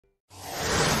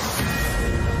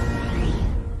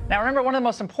Now, remember, one of the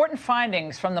most important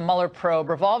findings from the Mueller probe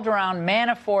revolved around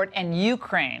Manafort and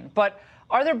Ukraine. But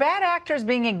are there bad actors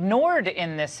being ignored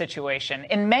in this situation?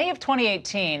 In May of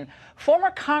 2018, former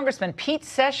Congressman Pete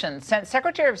Sessions sent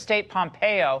Secretary of State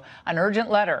Pompeo an urgent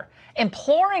letter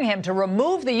imploring him to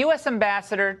remove the U.S.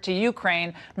 ambassador to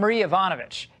Ukraine, Marie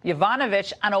Yovanovitch.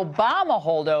 Yovanovitch, an Obama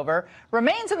holdover,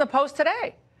 remains in the post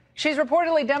today. She's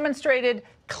reportedly demonstrated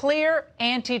clear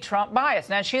anti-Trump bias.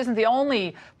 Now, she isn't the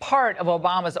only part of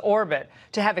Obama's orbit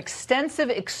to have extensive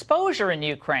exposure in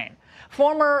Ukraine.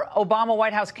 Former Obama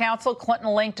White House counsel,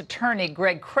 Clinton-linked attorney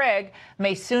Greg Craig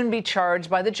may soon be charged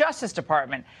by the Justice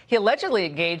Department. He allegedly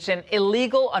engaged in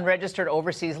illegal, unregistered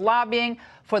overseas lobbying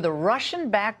for the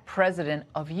Russian-backed president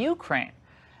of Ukraine.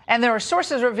 And there are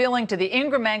sources revealing to the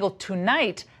Ingraham Angle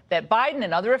tonight that Biden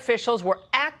and other officials were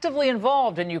actively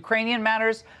involved in Ukrainian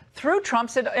matters through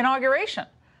Trump's inauguration.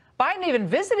 Biden even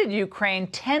visited Ukraine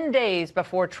 10 days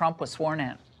before Trump was sworn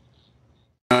in.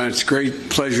 It's a great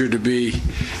pleasure to be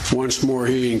once more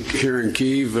here in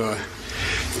Kyiv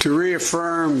to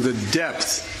reaffirm the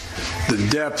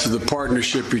depth of the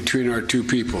partnership between our two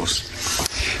peoples.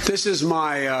 This is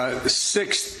my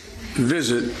sixth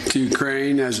visit to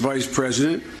Ukraine as vice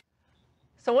president.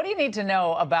 So what do you need to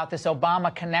know about this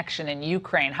Obama connection in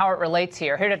Ukraine, how it relates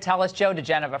here? Here to tell us, Joe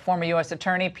DeGeneva, former U.S.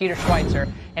 attorney, Peter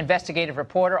Schweitzer, investigative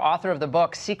reporter, author of the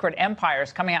book Secret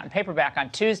Empires, coming out in paperback on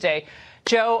Tuesday.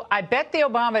 Joe, I bet the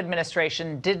Obama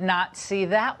administration did not see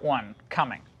that one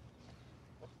coming.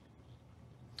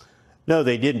 No,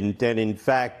 they didn't. And in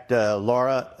fact,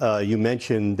 Laura, you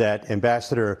mentioned that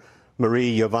Ambassador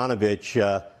Marie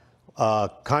Yovanovitch,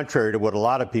 contrary to what a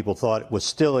lot of people thought, was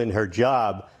still in her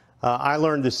job. I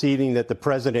learned this evening that the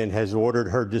president has ordered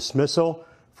her dismissal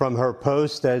from her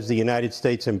post as the United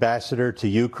States ambassador to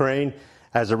Ukraine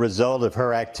as a result of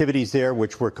her activities there,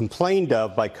 which were complained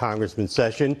of by Congressman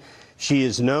Sessions. She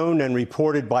is known and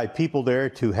reported by people there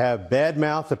to have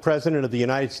badmouthed the president of the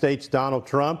United States, Donald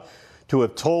Trump, to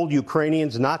have told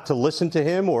Ukrainians not to listen to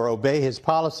him or obey his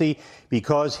policy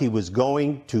because he was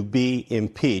going to be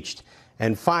impeached.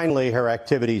 And finally, her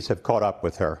activities have caught up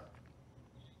with her.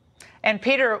 And,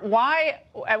 Peter, why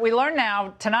we learn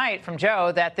now tonight from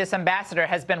Joe that this ambassador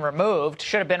has been removed,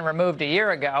 should have been removed a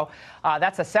year ago.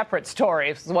 That's a separate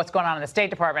story, what's going on in the State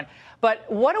Department. But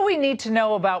what do we need to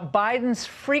know about Biden's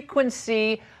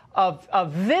frequency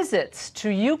of visits to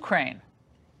Ukraine?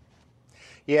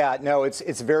 Yeah, no,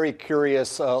 it's very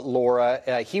curious,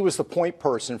 Laura. He was the point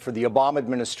person for the Obama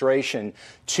administration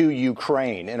to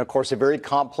Ukraine. And, of course, a very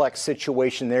complex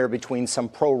situation there between some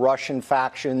pro-Russian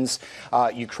factions,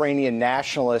 Ukrainian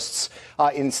nationalists.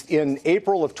 In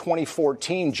April of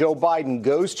 2014, Joe Biden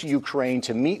goes to Ukraine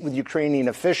to meet with Ukrainian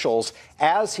officials.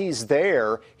 As he's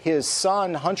there, his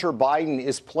son, Hunter Biden,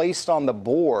 is placed on the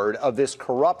board of this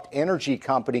corrupt energy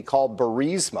company called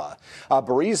Burisma.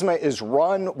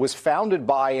 Burisma was founded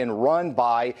by and run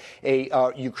by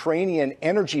a Ukrainian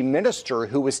energy minister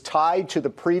who was tied to the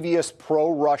previous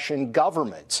pro-Russian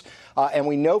government. And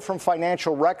we know from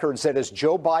financial records that as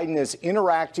Joe Biden is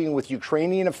interacting with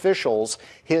Ukrainian officials,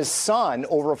 his son,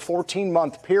 over a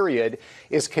 14-month period,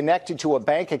 is connected to a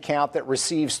bank account that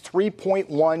receives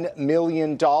 $3.1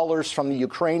 million from the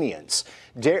Ukrainians.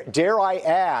 Dare I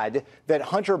add that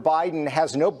Hunter Biden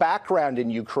has no background in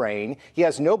Ukraine. He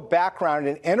has no background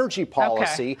in energy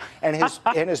policy, and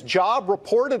his job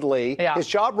reportedly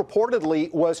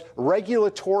was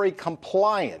regulatory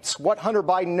compliance. What Hunter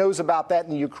Biden knows about that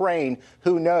in Ukraine,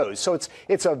 who knows? So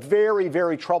it's a very,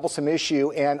 very troublesome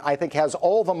issue, and I think has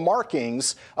all the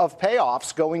markings of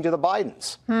payoffs going to the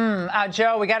Bidens.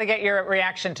 Joe, we got to get your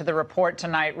reaction to the report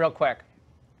tonight, real quick.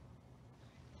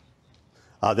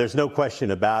 There's no question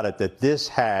about it that this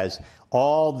has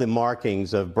all the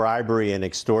markings of bribery and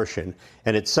extortion,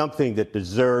 and it's something that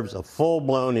deserves a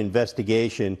full-blown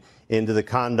investigation into the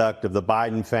conduct of the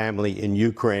Biden family in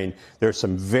Ukraine. There's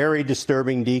some very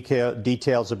disturbing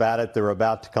details about it. They're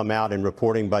about to come out in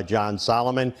reporting by John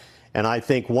Solomon, and I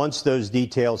think once those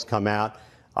details come out,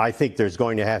 I think there's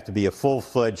going to have to be a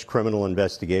full-fledged criminal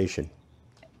investigation.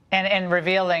 And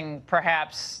revealing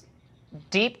perhaps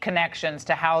deep connections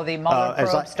to how the Mueller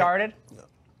probe started?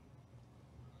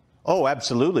 Oh,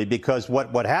 absolutely, because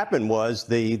what happened was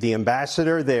the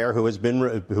ambassador there who's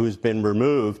been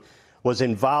removed was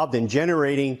involved in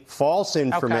generating false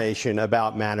information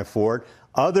about Manafort,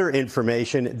 other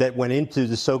information that went into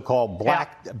the so-called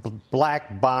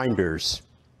black binders.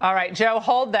 All right, Joe,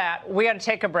 hold that. We got to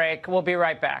take a break. We'll be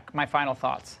right back. My final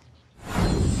thoughts.